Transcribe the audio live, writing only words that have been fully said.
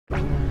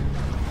Welcome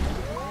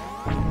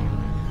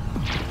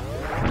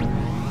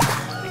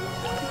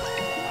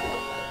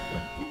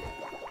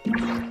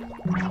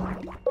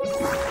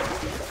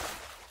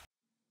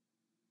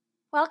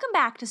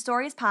back to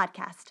Stories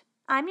Podcast.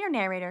 I'm your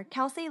narrator,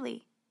 Kelsie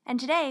Lee, and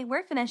today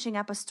we're finishing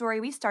up a story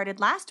we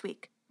started last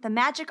week, The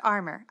Magic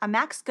Armor, a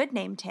Max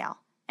Goodname tale.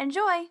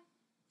 Enjoy!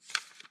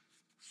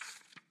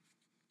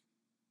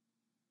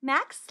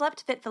 Max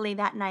slept fitfully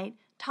that night,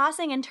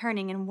 tossing and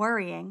turning and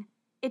worrying.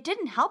 It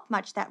didn't help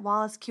much that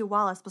Wallace Q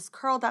Wallace was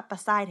curled up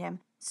beside him,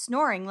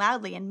 snoring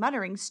loudly and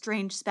muttering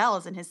strange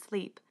spells in his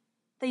sleep.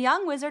 The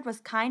young wizard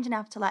was kind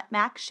enough to let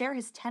Max share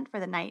his tent for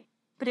the night,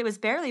 but it was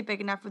barely big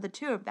enough for the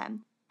two of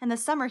them, and the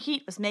summer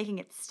heat was making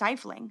it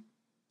stifling.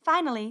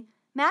 Finally,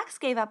 Max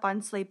gave up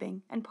on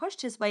sleeping and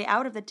pushed his way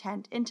out of the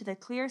tent into the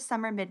clear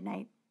summer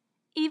midnight.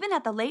 Even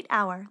at the late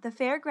hour, the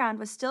fairground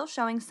was still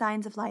showing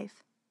signs of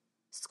life.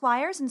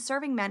 Squires and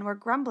serving men were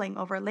grumbling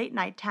over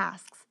late-night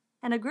tasks,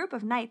 and a group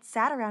of knights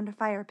sat around a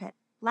fire pit,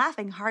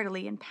 laughing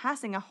heartily and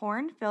passing a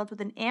horn filled with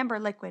an amber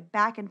liquid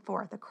back and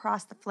forth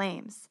across the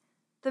flames.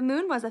 The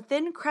moon was a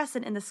thin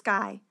crescent in the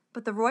sky,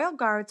 but the royal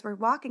guards were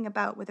walking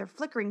about with their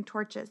flickering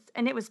torches,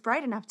 and it was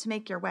bright enough to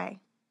make your way.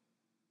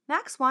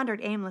 Max wandered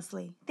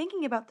aimlessly,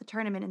 thinking about the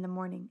tournament in the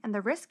morning and the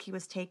risk he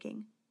was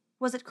taking.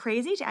 Was it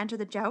crazy to enter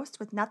the joust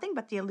with nothing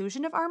but the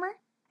illusion of armor,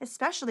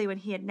 especially when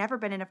he had never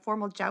been in a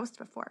formal joust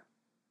before?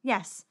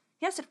 Yes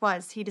it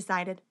was, he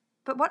decided,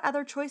 but what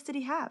other choice did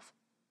he have?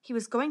 He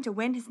was going to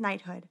win his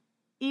knighthood,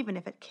 even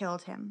if it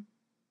killed him.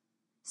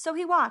 So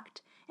he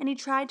walked, and he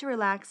tried to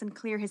relax and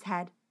clear his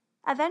head.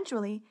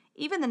 Eventually,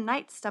 even the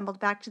knights stumbled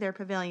back to their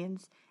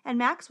pavilions, and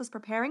Max was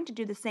preparing to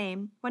do the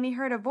same when he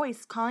heard a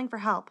voice calling for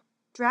help,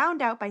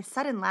 drowned out by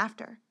sudden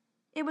laughter.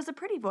 It was a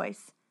pretty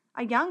voice,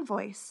 a young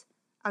voice,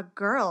 a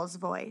girl's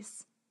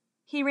voice.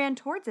 He ran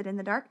towards it in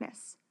the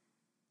darkness.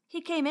 He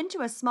came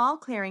into a small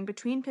clearing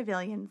between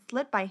pavilions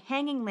lit by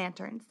hanging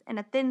lanterns and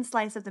a thin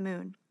slice of the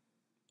moon.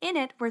 In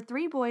it were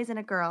 3 boys and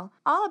a girl,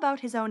 all about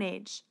his own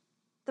age.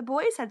 The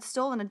boys had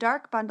stolen a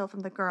dark bundle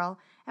from the girl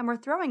and were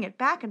throwing it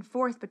back and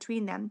forth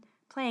between them,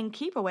 playing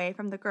keep-away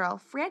from the girl,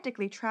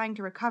 frantically trying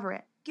to recover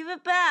it. "Give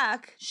it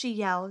back," she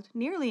yelled,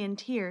 nearly in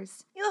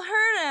tears. "You'll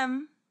hurt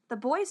him." The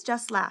boys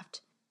just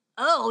laughed.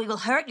 "Oh, you'll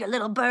hurt your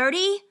little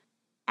birdie?"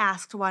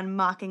 asked one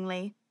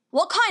mockingly.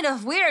 "What kind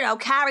of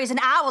weirdo carries an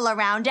owl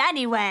around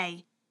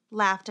anyway?"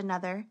 laughed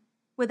another.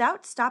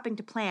 Without stopping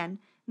to plan,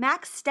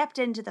 Max stepped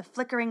into the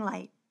flickering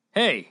light.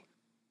 "Hey,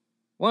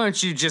 why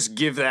don't you just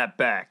give that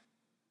back?"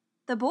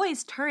 The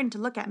boys turned to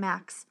look at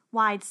Max,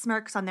 wide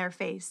smirks on their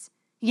face.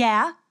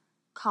 "Yeah?"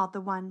 called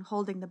the one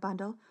holding the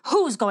bundle.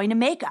 "Who's going to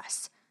make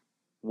us?"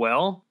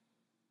 "Well,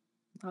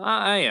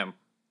 I am."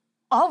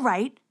 "All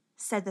right,"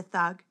 said the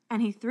thug,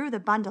 and he threw the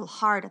bundle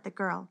hard at the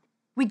girl.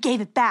 "We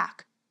gave it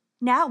back.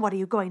 Now what are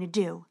you going to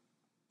do?"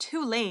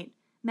 Too late.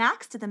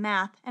 Max did the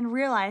math and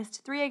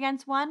realized 3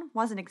 against 1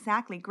 wasn't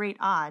exactly great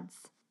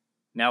odds.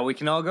 "Now we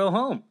can all go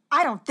home."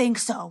 "I don't think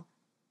so,"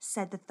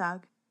 said the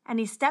thug, and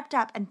he stepped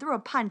up and threw a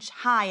punch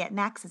high at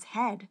Max's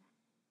head.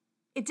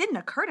 It didn't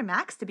occur to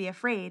Max to be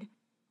afraid.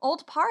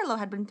 Old Parlo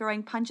had been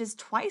throwing punches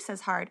twice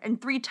as hard and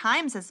 3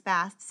 times as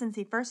fast since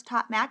he first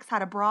taught Max how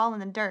to brawl in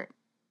the dirt.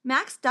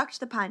 Max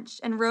ducked the punch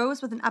and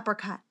rose with an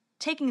uppercut,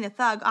 taking the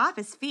thug off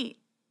his feet.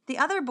 The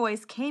other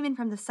boys came in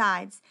from the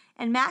sides,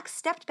 and Max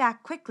stepped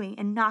back quickly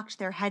and knocked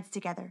their heads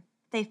together.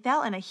 They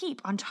fell in a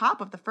heap on top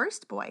of the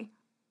first boy.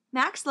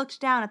 Max looked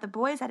down at the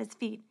boys at his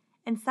feet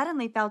and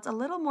suddenly felt a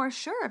little more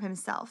sure of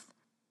himself.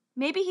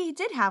 Maybe he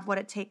did have what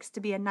it takes to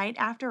be a knight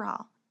after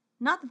all.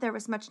 Not that there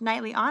was much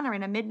knightly honor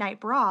in a midnight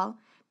brawl,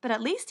 but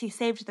at least he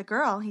saved the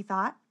girl, he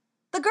thought.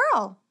 The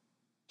girl!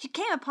 He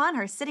came upon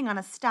her sitting on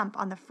a stump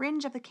on the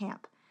fringe of the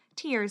camp,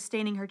 tears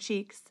staining her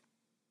cheeks.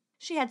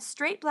 She had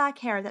straight black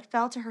hair that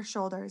fell to her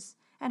shoulders,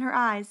 and her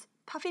eyes,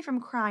 puffy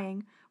from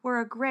crying, were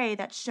a gray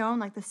that shone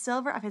like the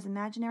silver of his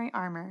imaginary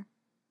armor.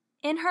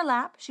 In her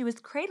lap she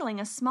was cradling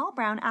a small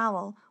brown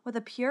owl with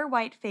a pure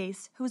white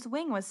face whose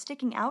wing was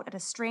sticking out at a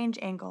strange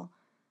angle.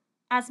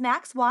 As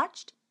Max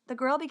watched, the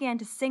girl began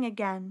to sing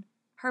again,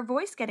 her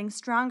voice getting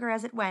stronger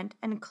as it went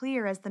and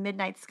clear as the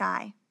midnight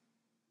sky.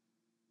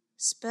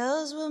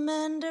 Spells will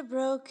mend a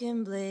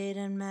broken blade,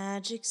 and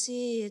magic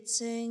see it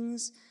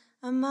sings.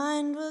 A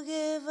mind will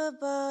give a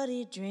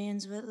body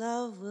dreams, but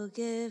love will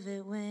give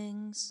it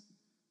wings.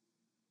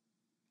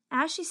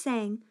 As she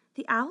sang,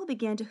 the owl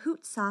began to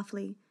hoot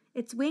softly,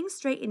 its wings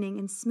straightening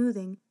and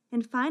smoothing,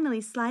 and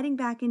finally sliding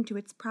back into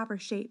its proper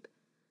shape.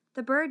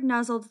 The bird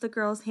nuzzled the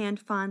girl's hand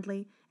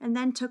fondly, and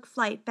then took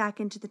flight back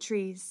into the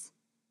trees.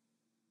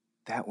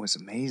 "That was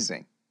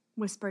amazing,"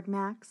 whispered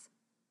Max.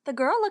 The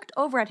girl looked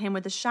over at him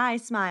with a shy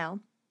smile.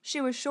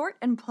 She was short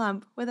and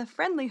plump, with a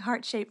friendly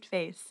heart-shaped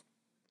face.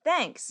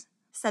 "Thanks,"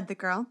 said the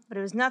girl. "but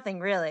it was nothing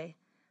really.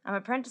 I'm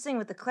apprenticing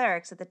with the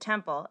clerics at the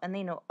temple, and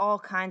they know all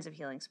kinds of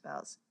healing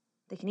spells.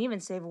 They can even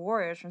save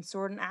warriors from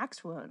sword and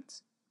axe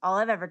wounds. All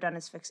I've ever done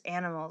is fix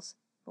animals,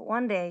 but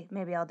one day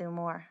maybe I'll do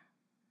more."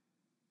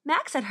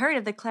 Max had heard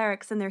of the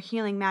clerics and their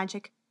healing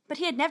magic, but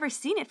he had never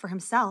seen it for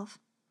himself.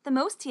 The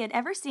most he had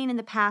ever seen in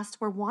the past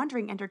were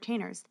wandering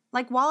entertainers,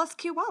 like Wallace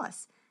Q.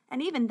 Wallace,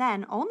 and even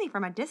then only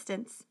from a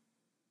distance.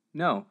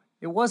 No,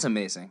 it was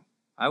amazing.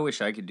 I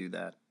wish I could do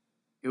that.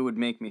 It would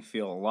make me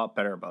feel a lot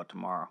better about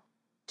tomorrow.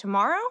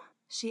 Tomorrow?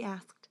 She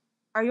asked.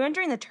 Are you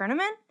entering the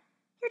tournament?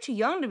 You're too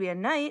young to be a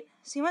knight,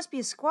 so you must be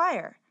a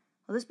squire.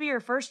 Will this be your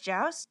first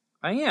joust?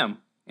 I am,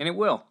 and it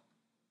will.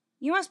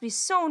 You must be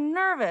so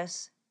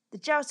nervous. The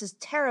joust is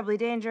terribly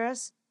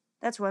dangerous.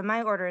 That's why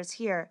my order is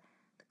here.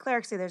 The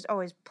clerics say there's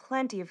always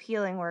plenty of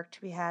healing work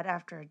to be had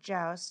after a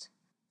joust.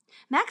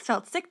 Max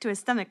felt sick to his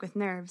stomach with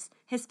nerves,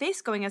 his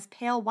face going as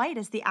pale white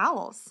as the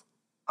owl's.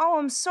 Oh,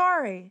 I'm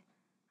sorry.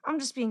 I'm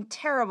just being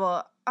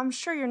terrible. I'm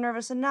sure you're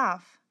nervous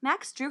enough.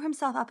 Max drew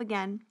himself up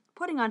again,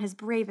 putting on his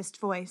bravest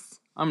voice.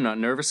 I'm not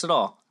nervous at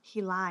all.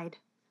 He lied.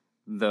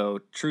 Though,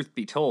 truth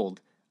be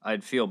told,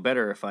 I'd feel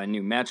better if I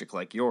knew magic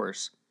like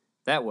yours.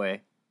 That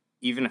way,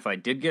 even if I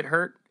did get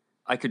hurt,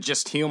 I could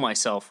just heal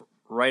myself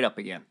right up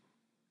again.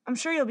 I'm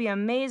sure you'll be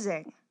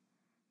amazing.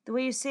 The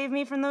way you saved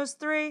me from those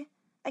three,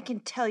 I can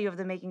tell you have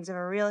the makings of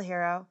a real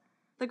hero.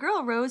 The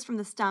girl rose from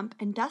the stump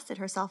and dusted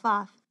herself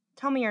off.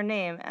 Tell me your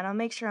name, and I'll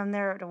make sure I'm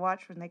there to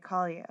watch when they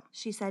call you.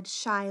 She said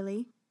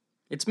shyly.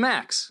 It's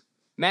Max.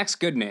 Max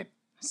Goodname.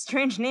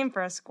 Strange name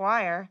for a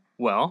squire.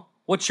 Well,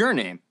 what's your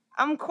name?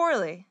 I'm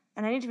Corley,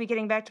 and I need to be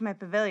getting back to my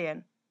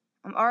pavilion.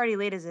 I'm already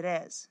late as it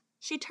is.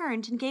 She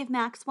turned and gave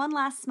Max one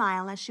last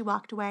smile as she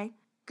walked away.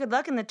 Good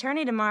luck in the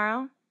tourney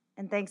tomorrow,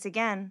 and thanks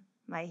again,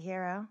 my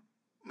hero.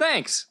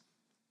 Thanks.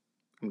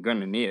 I'm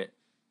gonna need it.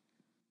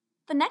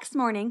 The next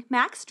morning,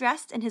 Max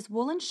dressed in his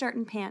woolen shirt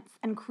and pants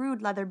and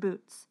crude leather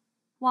boots.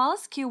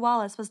 Wallace Q.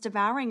 Wallace was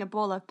devouring a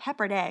bowl of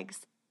peppered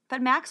eggs,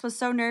 but Max was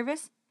so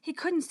nervous he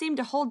couldn't seem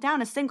to hold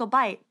down a single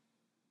bite.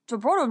 "To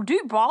bottom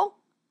deep,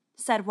 ball,"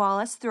 said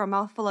Wallace through a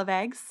mouthful of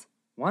eggs.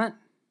 What?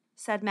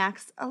 Said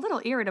Max, a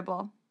little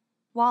irritable.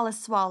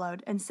 Wallace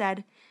swallowed and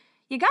said,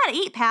 "You gotta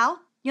eat,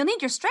 pal. You'll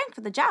need your strength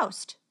for the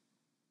joust."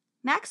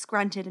 Max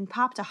grunted and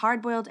popped a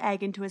hard-boiled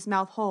egg into his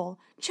mouth whole,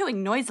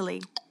 chewing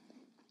noisily.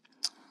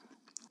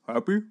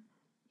 Happy?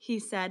 He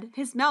said,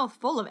 his mouth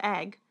full of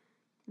egg.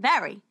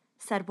 "Very,"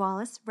 said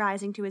Wallace,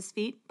 rising to his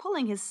feet,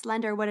 pulling his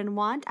slender wooden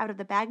wand out of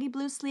the baggy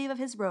blue sleeve of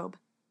his robe.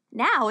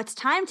 "Now it's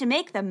time to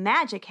make the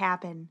magic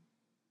happen."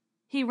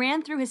 He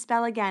ran through his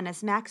spell again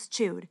as Max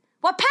chewed.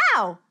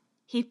 "Wha-pow!"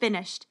 he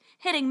finished,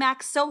 hitting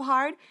Max so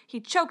hard he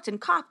choked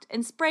and coughed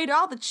and sprayed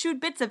all the chewed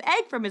bits of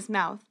egg from his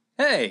mouth.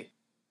 Hey,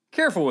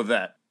 careful with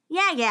that.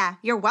 Yeah,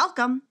 you're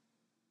welcome."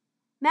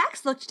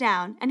 Max looked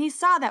down, and he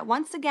saw that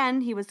once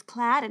again he was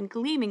clad in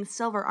gleaming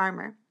silver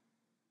armor.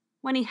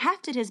 When he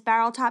hefted his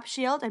barrel-top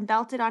shield and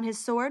belted on his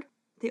sword,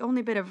 the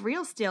only bit of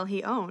real steel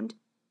he owned,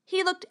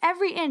 he looked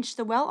every inch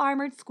the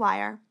well-armored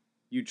squire.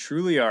 You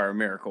truly are a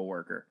miracle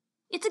worker.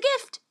 "It's a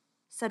gift,"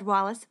 said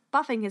Wallace,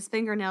 buffing his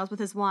fingernails with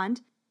his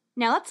wand.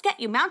 "Now let's get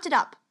you mounted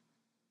up."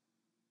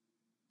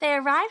 They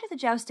arrived at the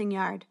jousting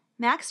yard,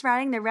 Max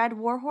riding the red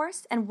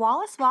warhorse and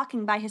Wallace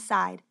walking by his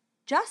side,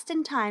 just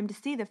in time to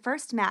see the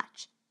first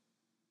match.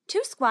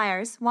 Two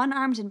squires, one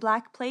armed in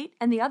black plate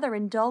and the other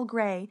in dull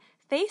gray,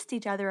 faced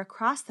each other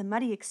across the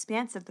muddy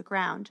expanse of the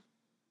ground.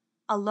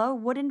 A low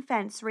wooden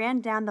fence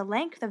ran down the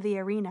length of the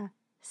arena,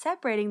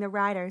 separating the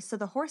riders so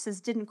the horses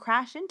didn't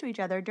crash into each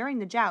other during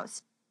the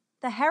joust.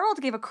 The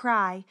herald gave a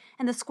cry,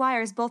 and the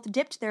squires both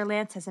dipped their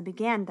lances and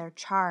began their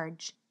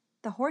charge.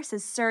 The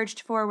horses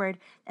surged forward,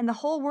 and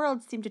the whole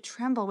world seemed to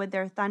tremble with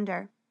their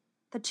thunder.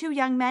 The two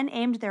young men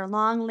aimed their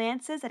long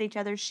lances at each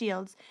other's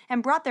shields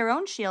and brought their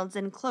own shields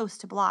in close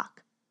to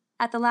block.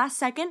 At the last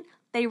second,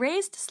 they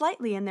raised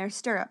slightly in their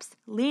stirrups,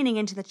 leaning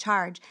into the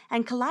charge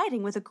and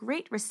colliding with a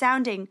great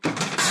resounding.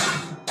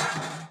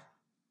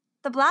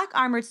 The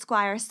black-armored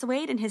squire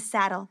swayed in his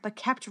saddle but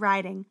kept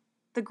riding.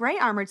 The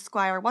gray-armored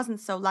squire wasn't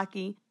so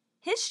lucky.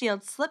 His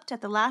shield slipped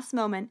at the last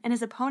moment, and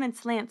his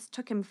opponent's lance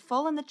took him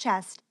full in the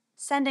chest,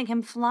 sending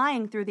him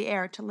flying through the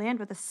air to land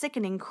with a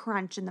sickening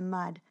crunch in the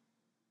mud.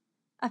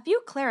 A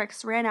few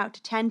clerics ran out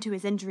to tend to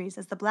his injuries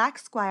as the black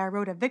squire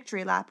rode a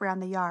victory lap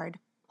around the yard,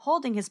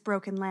 holding his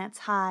broken lance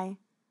high.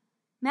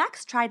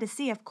 Max tried to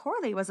see if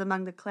Corley was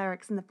among the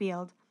clerics in the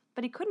field,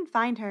 but he couldn't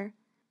find her.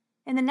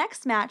 In the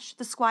next match,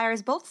 the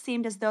squires both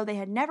seemed as though they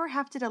had never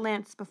hefted a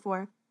lance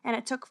before, and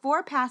it took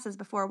 4 passes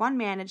before one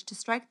managed to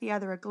strike the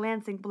other a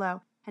glancing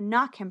blow and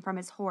knock him from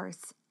his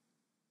horse.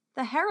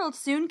 The herald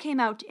soon came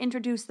out to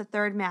introduce the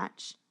third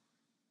match.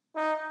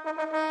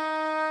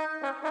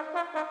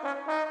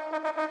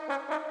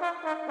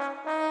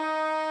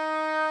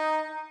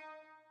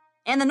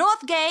 In the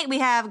North Gate, we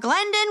have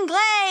Glendon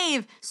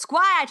Glaive,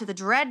 squire to the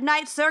dread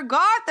knight Sir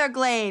Garther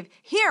Glaive,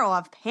 hero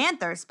of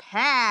Panther's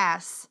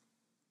Pass.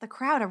 The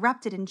crowd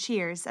erupted in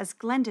cheers as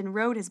Glendon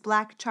rode his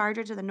black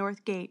charger to the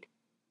North Gate.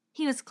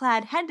 He was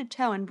clad head to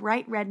toe in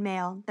bright red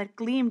mail that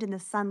gleamed in the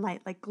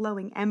sunlight like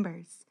glowing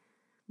embers.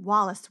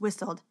 Wallace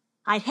whistled.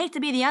 "I'd hate to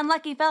be the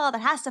unlucky fellow that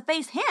has to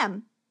face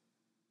him."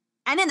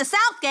 And in the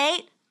South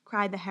Gate,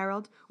 cried the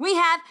herald, we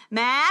have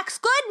Max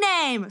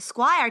Goodname,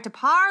 squire to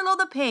Parlow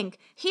the Pink,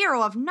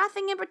 hero of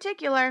nothing in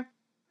particular.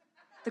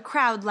 The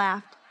crowd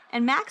laughed,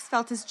 and Max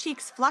felt his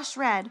cheeks flush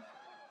red.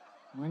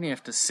 Why do you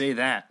have to say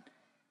that?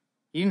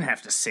 You didn't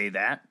have to say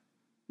that.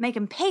 Make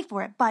him pay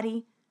for it,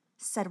 buddy,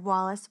 said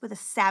Wallace with a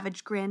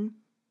savage grin.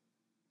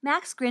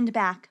 Max grinned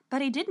back,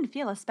 but he didn't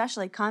feel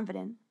especially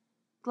confident.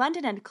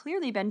 Glendon had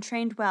clearly been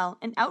trained well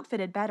and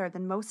outfitted better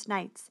than most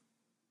knights.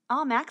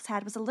 All Max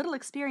had was a little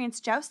experience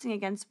jousting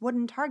against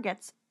wooden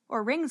targets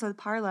or rings with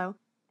Parlow,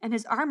 and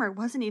his armor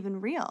wasn't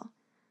even real.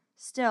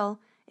 Still,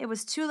 it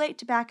was too late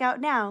to back out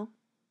now.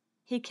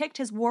 He kicked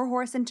his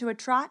warhorse into a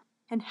trot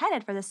and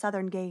headed for the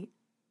southern gate.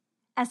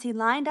 As he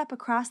lined up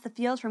across the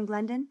field from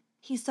Glendon,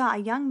 he saw a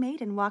young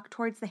maiden walk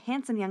towards the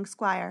handsome young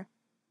squire,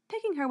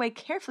 picking her way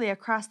carefully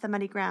across the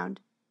muddy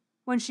ground.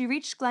 When she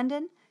reached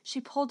Glendon,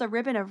 she pulled a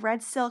ribbon of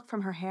red silk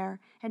from her hair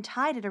and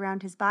tied it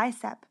around his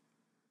bicep.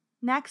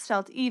 Max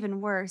felt even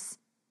worse,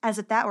 as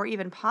if that were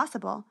even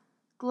possible.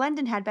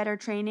 Glendon had better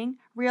training,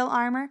 real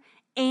armor,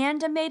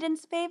 and a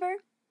maiden's favor.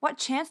 What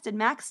chance did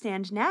Max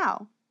stand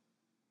now?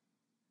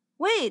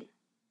 Wait!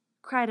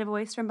 Cried a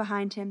voice from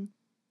behind him.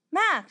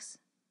 Max!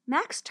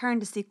 Max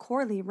turned to see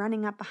Corley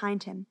running up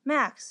behind him.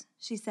 Max,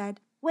 She said.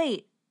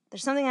 wait.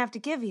 There's something I have to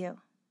give you.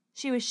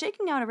 She was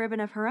shaking out a ribbon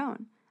of her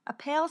own, a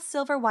pale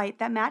silver white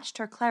that matched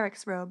her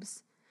cleric's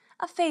robes.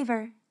 A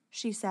favor,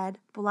 she said,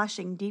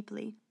 blushing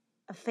deeply.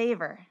 A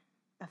favor.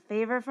 A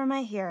favor for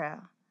my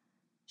hero.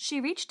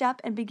 She reached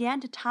up and began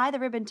to tie the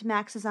ribbon to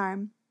Max's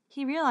arm.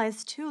 He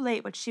realized too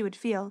late what she would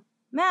feel.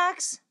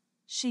 Max!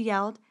 She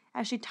yelled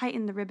as she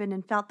tightened the ribbon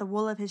and felt the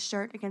wool of his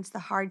shirt against the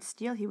hard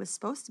steel he was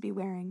supposed to be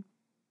wearing.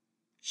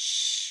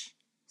 Shh,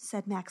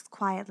 said Max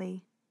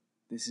quietly.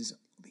 this is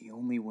the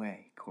only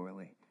way,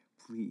 Corley.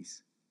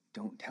 Please,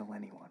 don't tell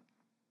anyone.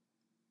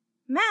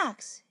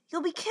 Max!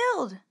 You'll be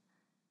killed!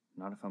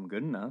 Not if I'm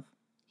good enough.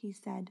 He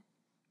said.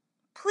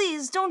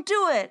 Please, don't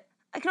do it!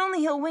 I can only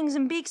heal wings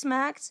and beaks,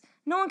 Max.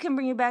 No one can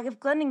bring you back if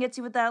Glendon gets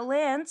you with that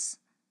lance.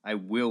 I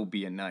will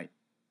be a knight.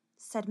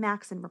 Said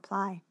Max in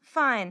reply.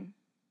 Fine.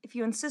 If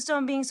you insist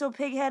on being so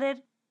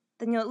pig-headed,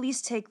 then you'll at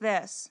least take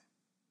this.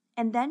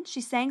 And then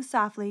she sang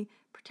softly,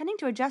 pretending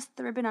to adjust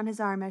the ribbon on his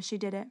arm as she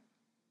did it.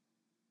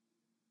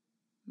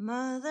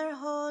 Mother,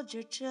 hold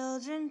your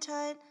children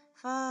tight.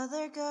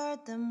 Father,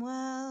 guard them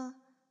well.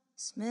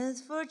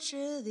 Smith, for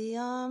true the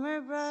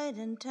armor bright,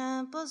 and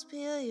temples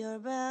peal your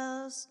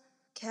bells.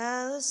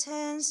 Callous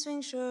hands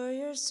swing sure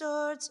your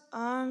swords,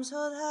 arms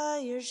hold high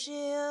your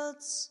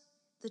shields.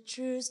 The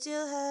true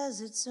steel has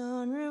its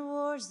own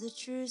rewards, the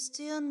true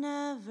steel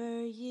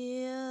never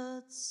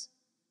yields.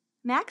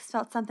 Max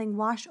felt something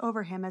wash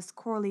over him as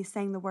Corley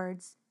sang the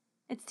words.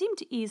 It seemed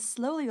to ease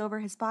slowly over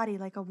his body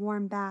like a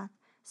warm bath,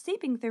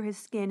 seeping through his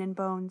skin and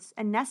bones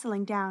and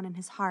nestling down in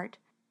his heart.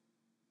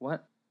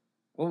 What?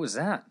 What was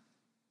that?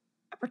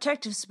 A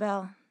protective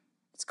spell.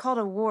 It's called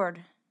a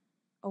ward.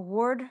 A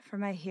ward for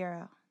my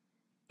hero.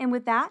 And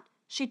with that,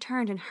 she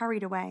turned and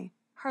hurried away,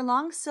 her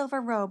long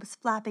silver robes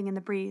flapping in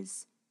the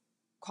breeze.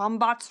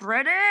 Combat's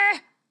ready!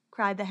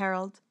 Cried the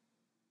herald.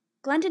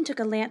 Glendon took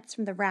a lance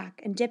from the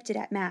rack and dipped it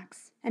at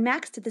Max, and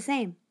Max did the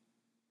same.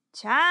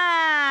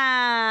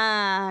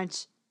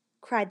 Charge!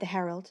 Cried the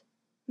herald.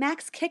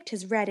 Max kicked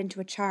his red into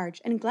a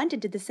charge, and Glendon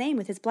did the same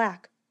with his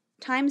black.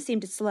 Time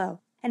seemed to slow,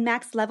 and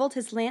Max leveled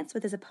his lance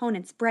with his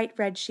opponent's bright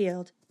red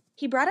shield.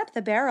 He brought up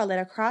the barrel lid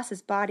across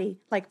his body,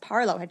 like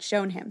Parlow had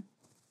shown him.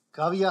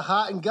 Cover your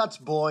heart and guts,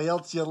 boy,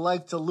 else you'd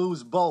like to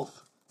lose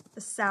both.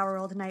 The sour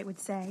old knight would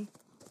say.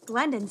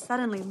 Glendon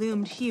suddenly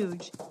loomed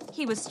huge.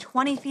 He was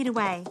 20 feet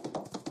away,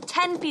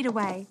 10 feet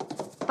away,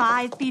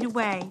 5 feet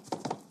away.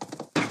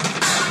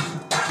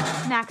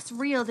 Max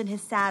reeled in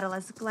his saddle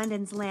as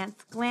Glendon's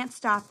lance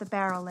glanced off the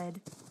barrel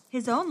lid.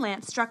 His own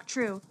lance struck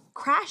true,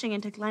 crashing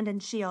into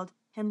Glendon's shield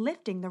and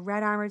lifting the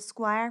red-armored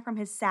squire from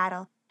his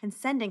saddle and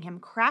sending him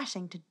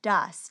crashing to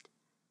dust.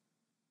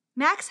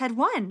 Max had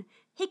won!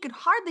 He could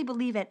hardly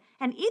believe it,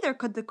 and either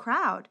could the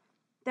crowd.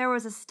 There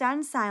was a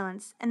stunned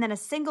silence, and then a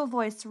single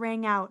voice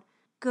rang out,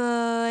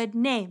 "Good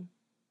name!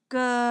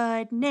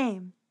 Good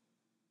name!"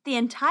 The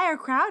entire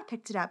crowd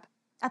picked it up,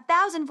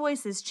 1,000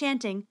 voices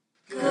chanting,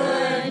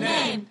 "Good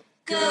name!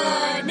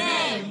 Good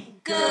name!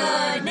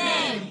 Good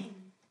name!"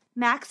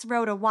 Max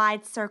rode a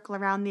wide circle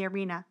around the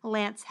arena,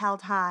 lance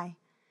held high.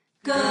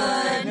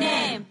 "Good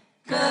name!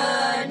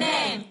 Good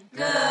name!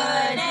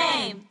 Good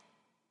name!"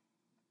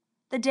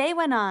 The day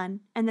went on,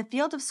 and the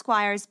field of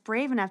squires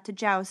brave enough to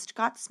joust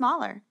got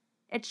smaller.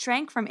 It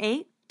shrank from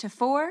 8 to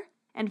 4,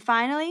 and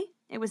finally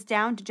it was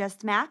down to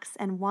just Max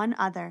and one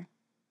other.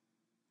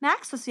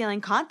 Max was feeling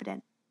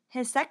confident.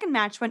 His second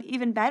match went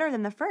even better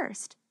than the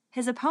first.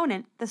 His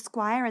opponent, the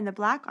squire in the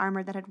black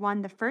armor that had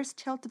won the first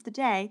tilt of the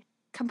day,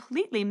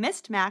 completely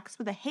missed Max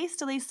with a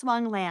hastily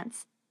swung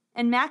lance,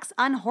 and Max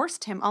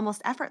unhorsed him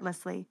almost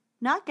effortlessly,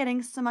 not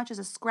getting so much as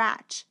a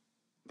scratch.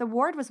 The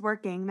ward was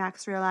working,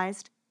 Max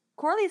realized.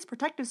 Corley's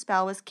protective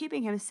spell was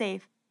keeping him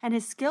safe, and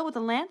his skill with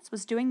the lance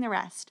was doing the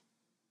rest.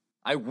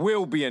 I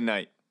will be a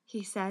knight,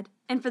 He said,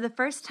 and for the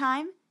first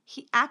time,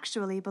 he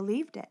actually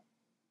believed it.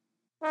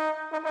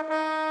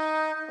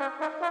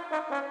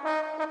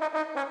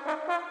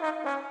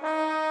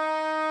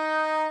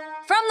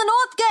 From the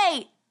north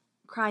gate!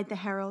 cried the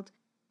herald.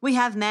 "We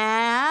have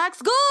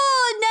Max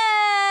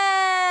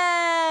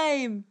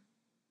Goodname!"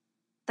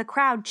 The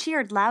crowd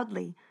cheered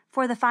loudly.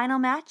 For the final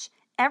match,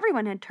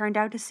 everyone had turned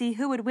out to see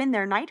who would win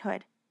their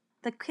knighthood.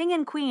 The king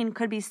and queen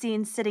could be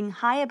seen sitting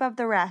high above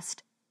the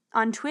rest,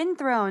 on twin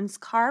thrones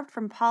carved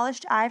from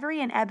polished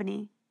ivory and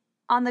ebony.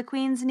 On the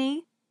queen's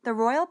knee, the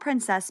royal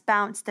princess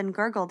bounced and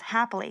gurgled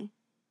happily.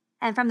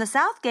 And from the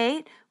south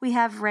gate, we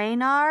have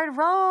Reynard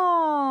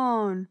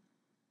Roan.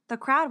 The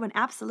crowd went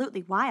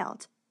absolutely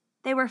wild.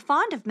 They were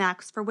fond of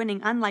Max for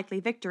winning unlikely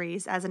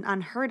victories as an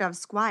unheard-of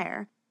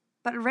squire,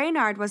 but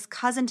Reynard was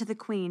cousin to the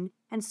queen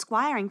and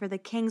squiring for the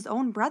king's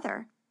own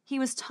brother. He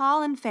was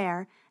tall and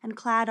fair, and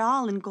clad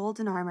all in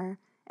golden armor,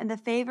 and the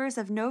favors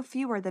of no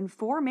fewer than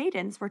 4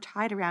 maidens were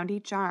tied around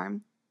each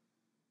arm.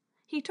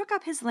 He took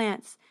up his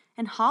lance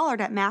and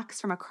hollered at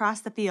Max from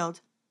across the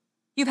field.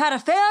 "You've had a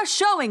fair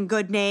showing,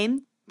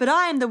 Goodname, but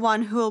I am the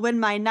one who'll win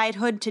my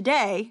knighthood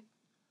today."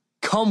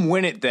 Come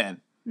win it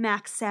then.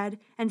 Max said,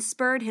 and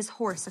spurred his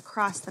horse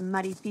across the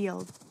muddy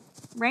field.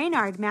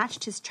 Reynard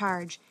matched his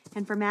charge,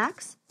 and for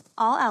Max,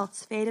 all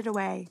else faded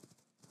away.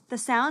 The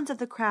sounds of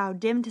the crowd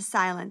dimmed to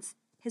silence,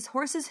 his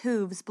horse's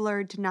hooves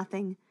blurred to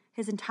nothing.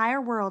 His entire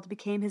world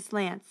became his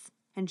lance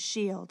and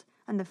shield,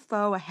 and the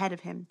foe ahead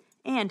of him,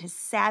 and his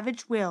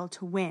savage will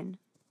to win.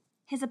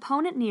 His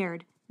opponent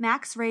neared.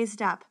 Max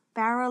raised up,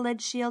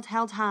 barrel-led shield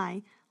held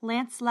high,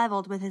 lance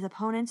leveled with his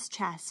opponent's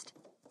chest.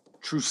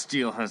 True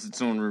steel has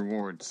its own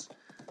rewards.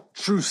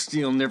 True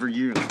steel never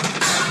yields.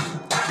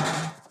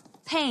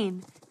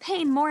 Pain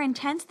more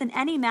intense than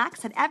any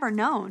Max had ever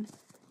known.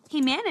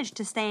 He managed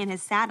to stay in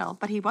his saddle,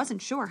 but he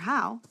wasn't sure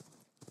how.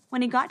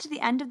 When he got to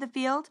the end of the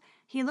field,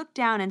 he looked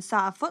down and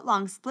saw a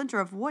foot-long splinter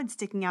of wood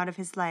sticking out of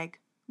his leg.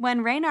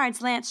 When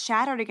Reynard's lance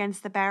shattered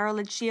against the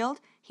barrel-led shield,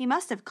 he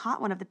must have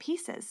caught one of the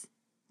pieces.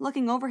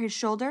 Looking over his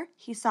shoulder,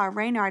 he saw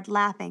Reynard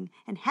laughing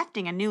and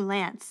hefting a new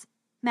lance.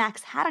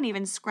 Max hadn't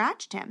even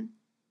scratched him.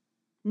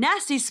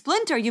 "Nasty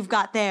splinter you've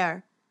got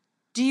there!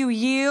 Do you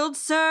yield,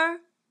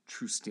 sir?"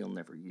 True steel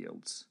never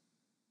yields.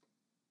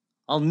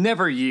 I'll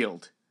never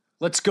yield.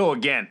 Let's go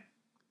again.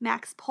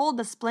 Max pulled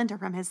the splinter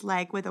from his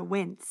leg with a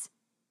wince.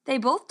 They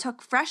both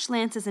took fresh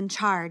lances and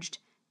charged.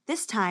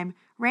 This time,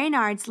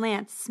 Reynard's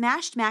lance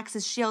smashed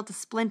Max's shield to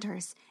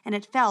splinters, and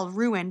it fell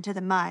ruined to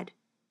the mud.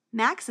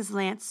 Max's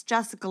lance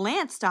just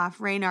glanced off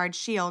Reynard's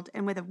shield,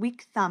 and with a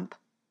weak thump.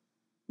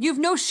 "You've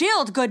no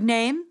shield,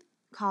 Goodname,"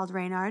 called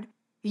Reynard.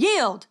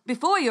 "Yield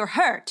before you're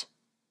hurt."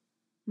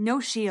 No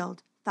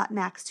shield, thought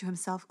Max to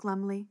himself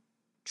glumly.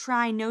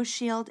 Try no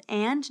shield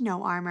and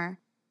no armor.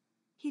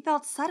 He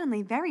felt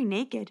suddenly very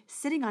naked,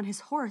 sitting on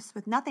his horse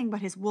with nothing but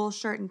his wool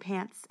shirt and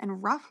pants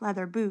and rough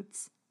leather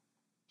boots.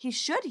 He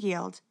should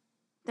yield.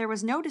 There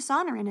was no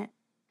dishonor in it.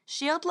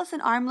 Shieldless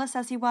and armless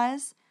as he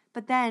was,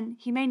 but then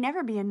he may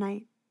never be a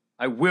knight.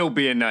 I will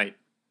be a knight,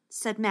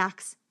 said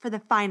Max for the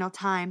final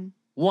time.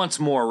 Once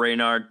more,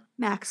 Reynard,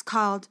 Max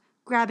called,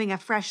 grabbing a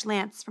fresh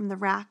lance from the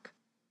rack.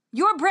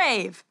 You're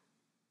brave!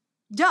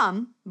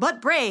 Dumb,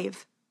 but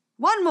brave.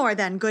 One more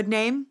then,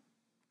 Goodname.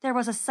 There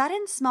was a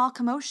sudden small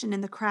commotion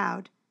in the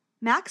crowd.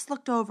 Max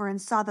looked over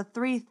and saw the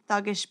 3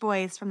 thuggish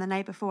boys from the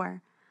night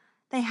before.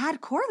 They had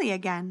Corley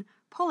again,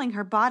 pulling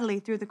her bodily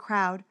through the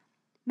crowd.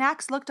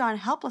 Max looked on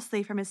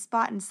helplessly from his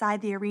spot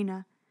inside the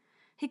arena.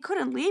 He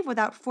couldn't leave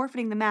without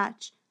forfeiting the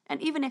match,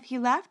 and even if he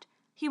left,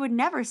 he would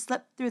never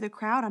slip through the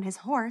crowd on his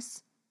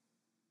horse.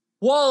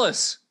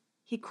 Wallace!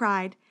 He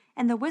cried,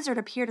 and the wizard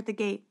appeared at the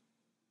gate.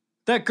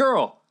 That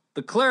girl,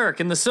 the cleric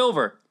in the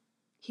silver.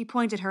 He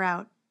pointed her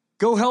out.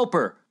 Go help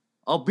her.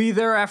 I'll be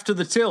there after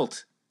the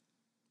tilt.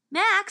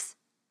 Max,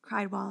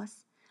 cried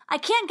Wallace, I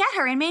can't get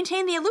her and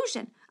maintain the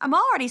illusion. I'm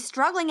already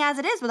struggling as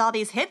it is with all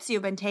these hits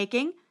you've been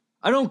taking.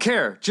 I don't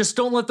care. Just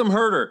don't let them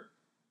hurt her.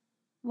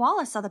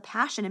 Wallace saw the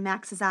passion in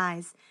Max's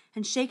eyes,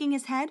 and shaking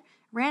his head,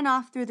 ran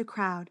off through the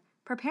crowd,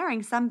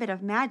 preparing some bit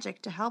of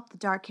magic to help the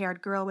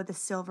dark-haired girl with the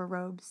silver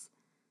robes.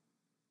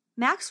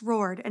 Max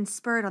roared and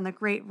spurred on the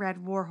great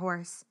red war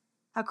horse.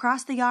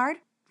 Across the yard,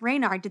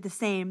 Reynard did the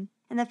same,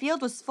 and the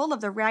field was full of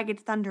the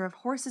ragged thunder of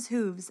horses'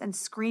 hooves and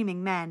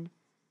screaming men.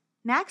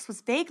 Max was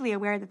vaguely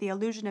aware that the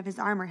illusion of his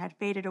armor had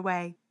faded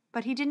away,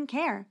 but he didn't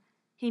care.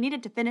 He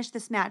needed to finish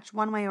this match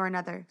one way or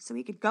another, so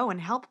he could go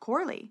and help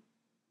Corley.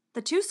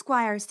 The 2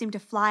 squires seemed to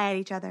fly at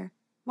each other,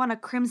 one a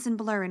crimson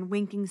blur in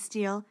winking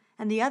steel,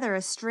 and the other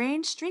a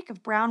strange streak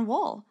of brown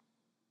wool.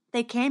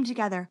 They came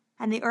together,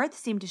 and the earth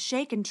seemed to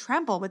shake and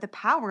tremble with the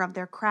power of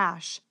their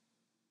crash.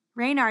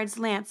 Reynard's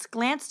lance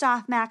glanced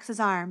off Max's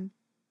arm,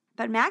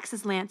 but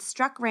Max's lance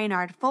struck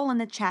Reynard full in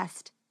the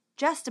chest,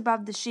 just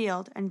above the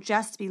shield and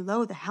just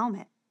below the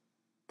helmet.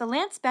 The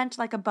lance bent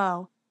like a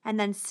bow, and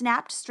then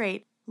snapped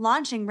straight,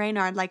 launching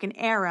Reynard like an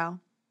arrow.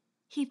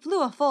 He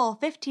flew a full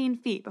 15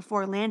 feet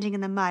before landing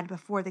in the mud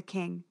before the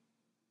king.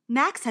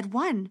 Max had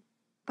won,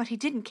 but he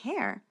didn't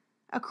care.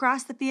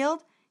 Across the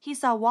field, he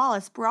saw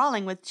Wallace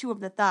brawling with 2 of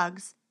the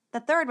thugs. The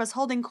third was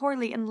holding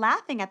Corley and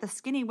laughing at the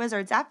skinny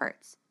wizard's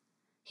efforts.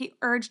 He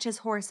urged his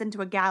horse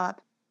into a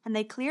gallop, and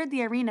they cleared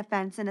the arena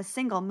fence in a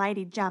single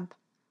mighty jump.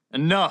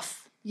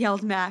 Enough!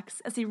 yelled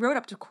Max as he rode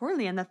up to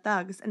Corley and the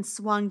thugs and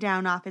swung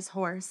down off his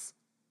horse.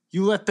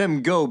 You let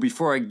them go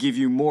before I give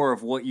you more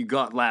of what you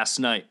got last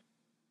night.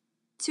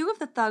 2 of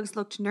the thugs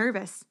looked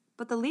nervous,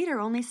 but the leader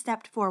only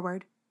stepped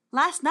forward.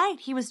 Last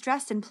night he was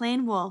dressed in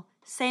plain wool,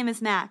 same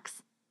as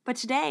Max, but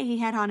today he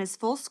had on his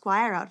full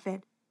squire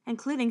outfit,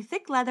 including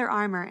thick leather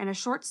armor and a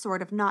short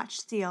sword of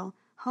notched steel,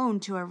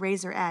 honed to a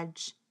razor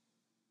edge.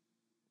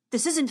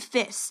 "This isn't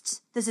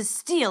fists, this is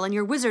steel, and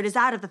your wizard is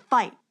out of the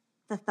fight,"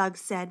 the thug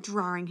said,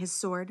 drawing his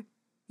sword.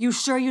 "You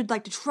sure you'd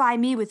like to try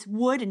me with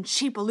wood and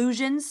cheap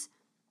illusions?"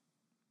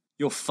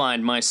 You'll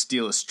find my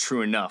steel is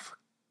true enough,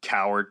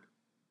 coward,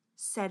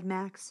 said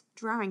Max,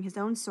 drawing his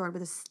own sword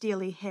with a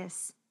steely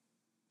hiss.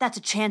 "That's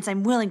a chance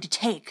I'm willing to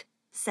take,"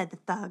 said the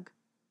thug.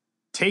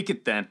 Take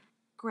it then,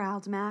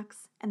 growled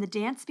Max, and the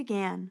dance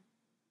began.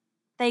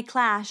 They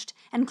clashed,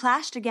 and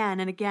clashed again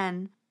and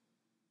again.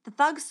 The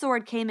thug's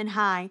sword came in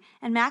high,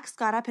 and Max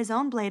got up his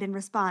own blade in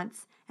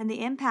response, and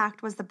the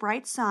impact was the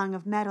bright song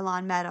of metal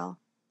on metal,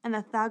 and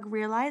the thug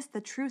realized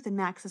the truth in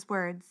Max's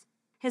words.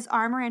 His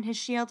armor and his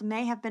shield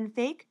may have been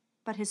fake,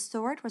 but his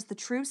sword was the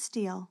true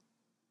steel.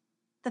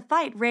 The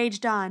fight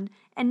raged on,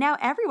 and now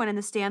everyone in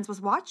the stands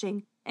was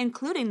watching,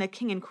 including the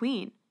king and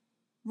queen.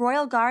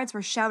 Royal guards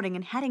were shouting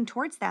and heading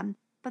towards them,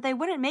 but they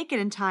wouldn't make it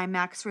in time,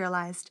 Max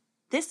realized.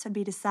 This would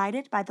be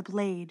decided by the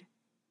blade.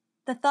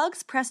 The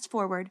thugs pressed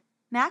forward.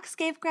 Max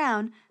gave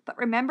ground, but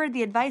remembered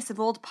the advice of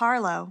old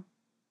Parlow.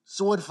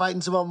 Sword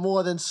fighting's about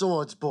more than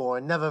swords,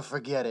 boy. Never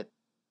forget it.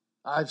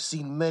 I've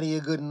seen many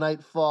a good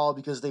knight fall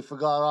because they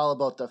forgot all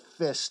about the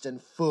fist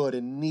and foot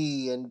and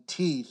knee and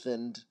teeth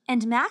and...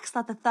 And Max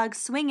let the thug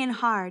swing in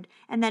hard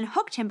and then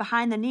hooked him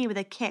behind the knee with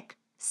a kick,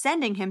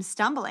 sending him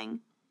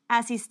stumbling.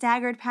 As he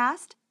staggered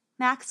past,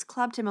 Max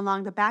clubbed him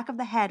along the back of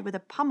the head with a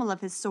pummel of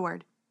his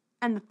sword,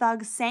 and the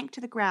thug sank to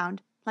the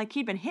ground like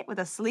he'd been hit with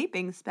a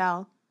sleeping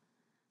spell.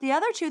 The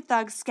other 2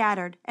 thugs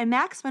scattered, and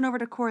Max went over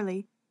to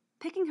Corley,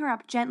 picking her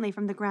up gently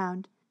from the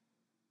ground.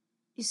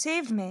 You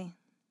saved me.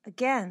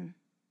 Again.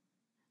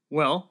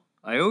 Well,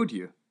 I owed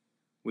you.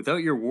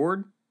 Without your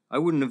ward, I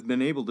wouldn't have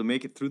been able to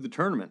make it through the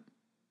tournament.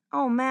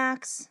 Oh,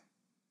 Max.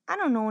 I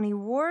don't know any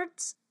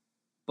wards.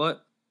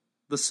 But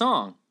the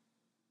song.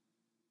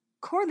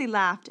 Corley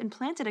laughed and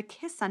planted a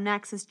kiss on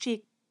Max's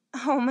cheek.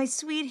 Oh, my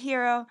sweet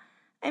hero.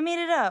 I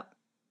made it up.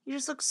 You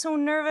just look so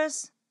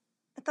nervous.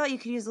 I thought you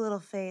could use a little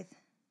faith.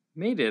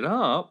 Made it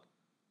up?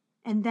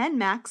 And then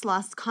Max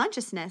lost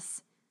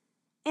consciousness.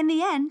 In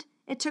the end,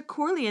 it took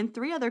Corley and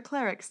 3 other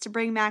clerics to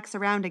bring Max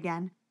around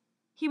again.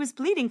 He was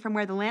bleeding from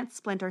where the lance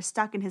splinter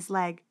stuck in his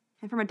leg,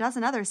 and from a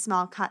dozen other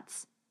small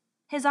cuts.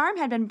 His arm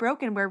had been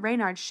broken where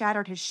Reynard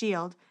shattered his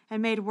shield,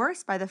 and made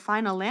worse by the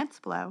final lance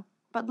blow.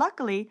 But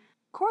luckily,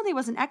 Corley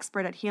was an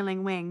expert at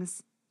healing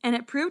wings, and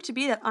it proved to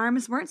be that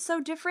arms weren't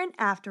so different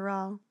after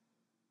all.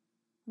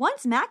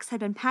 Once Max had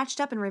been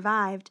patched up and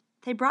revived,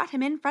 they brought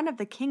him in front of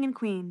the king and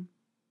queen.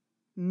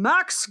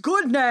 "Max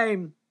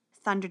Goodname,"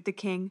 thundered the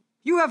king,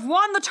 "you have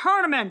won the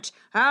tournament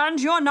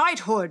and your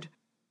knighthood."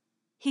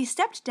 He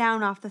stepped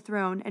down off the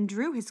throne and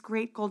drew his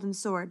great golden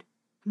sword.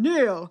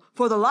 "Kneel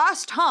for the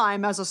last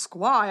time as a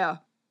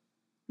squire."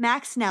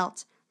 Max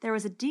knelt. There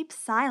was a deep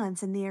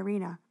silence in the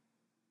arena.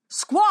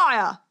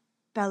 "Squire,"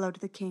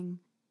 bellowed the king,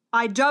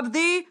 "I dub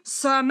thee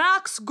Sir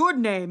Max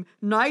Goodname,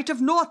 Knight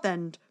of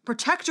Northend,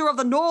 protector of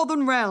the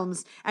northern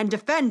realms, and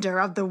defender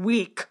of the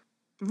weak.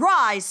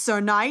 Rise, Sir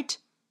Knight."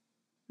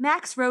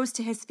 Max rose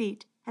to his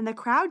feet, and the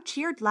crowd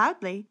cheered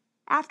loudly.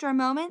 After a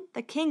moment,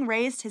 the king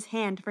raised his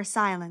hand for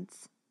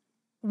silence.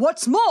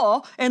 "What's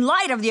more, in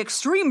light of the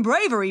extreme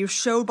bravery you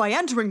showed by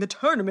entering the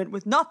tournament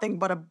with nothing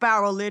but a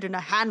barrel lid and a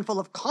handful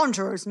of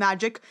conjurer's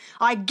magic,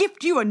 I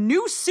gift you a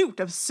new suit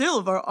of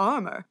silver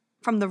armor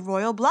from the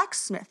royal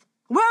blacksmith.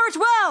 Wear it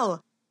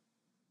well!"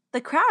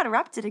 The crowd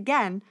erupted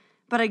again,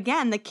 but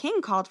again the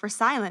king called for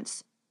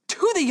silence.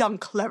 "To the young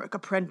cleric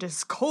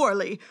apprentice,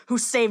 Corley, who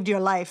saved your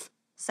life,"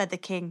 said the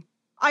king,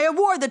 "I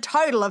award the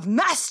title of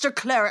Master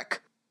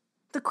Cleric."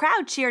 The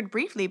crowd cheered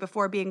briefly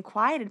before being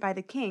quieted by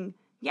the king,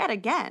 yet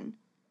again.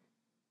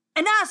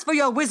 "And as for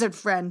your wizard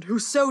friend, who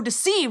so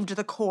deceived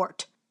the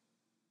court,"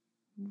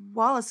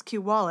 Wallace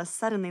Q. Wallace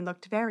suddenly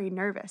looked very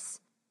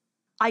nervous.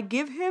 "I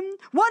give him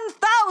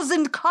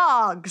 1,000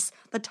 cogs,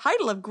 the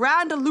title of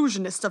Grand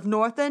Illusionist of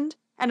Northend,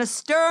 and a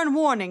stern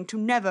warning to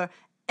never,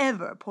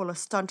 ever pull a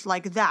stunt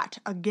like that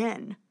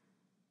again."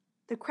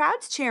 The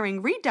crowd's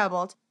cheering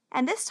redoubled,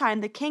 and this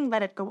time the king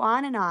let it go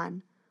on and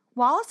on.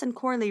 Wallace and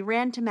Corley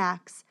ran to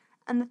Max,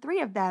 and the 3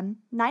 of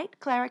them, knight,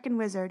 cleric, and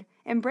wizard,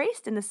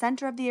 embraced in the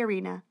center of the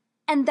arena.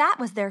 And that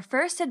was their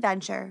first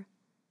adventure,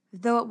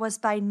 though it was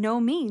by no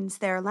means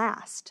their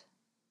last.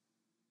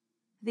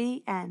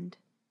 The end.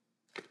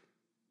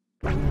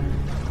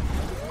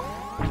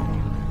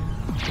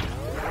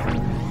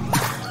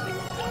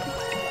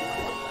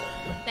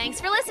 Thanks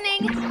for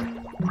listening.